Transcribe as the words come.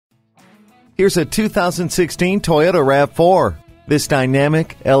Here's a 2016 Toyota RAV4. This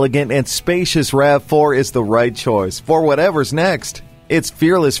dynamic, elegant, and spacious RAV4 is the right choice for whatever's next. Its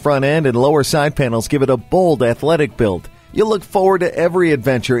fearless front end and lower side panels give it a bold, athletic build. You'll look forward to every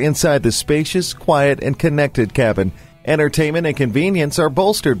adventure inside the spacious, quiet, and connected cabin. Entertainment and convenience are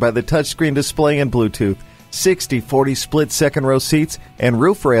bolstered by the touchscreen display and Bluetooth. 60/40 split second-row seats and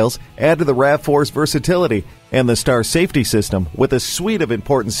roof rails add to the RAV4's versatility, and the Star Safety System, with a suite of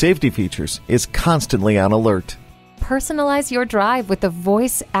important safety features, is constantly on alert. Personalize your drive with the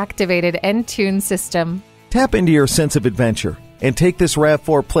voice-activated Entune system. Tap into your sense of adventure and take this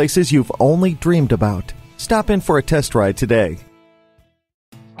RAV4 places you've only dreamed about. Stop in for a test ride today.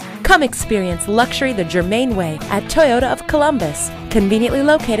 Come experience luxury the Germain way at Toyota of Columbus, conveniently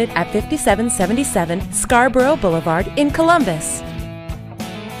located at 5777 Scarborough Boulevard in Columbus.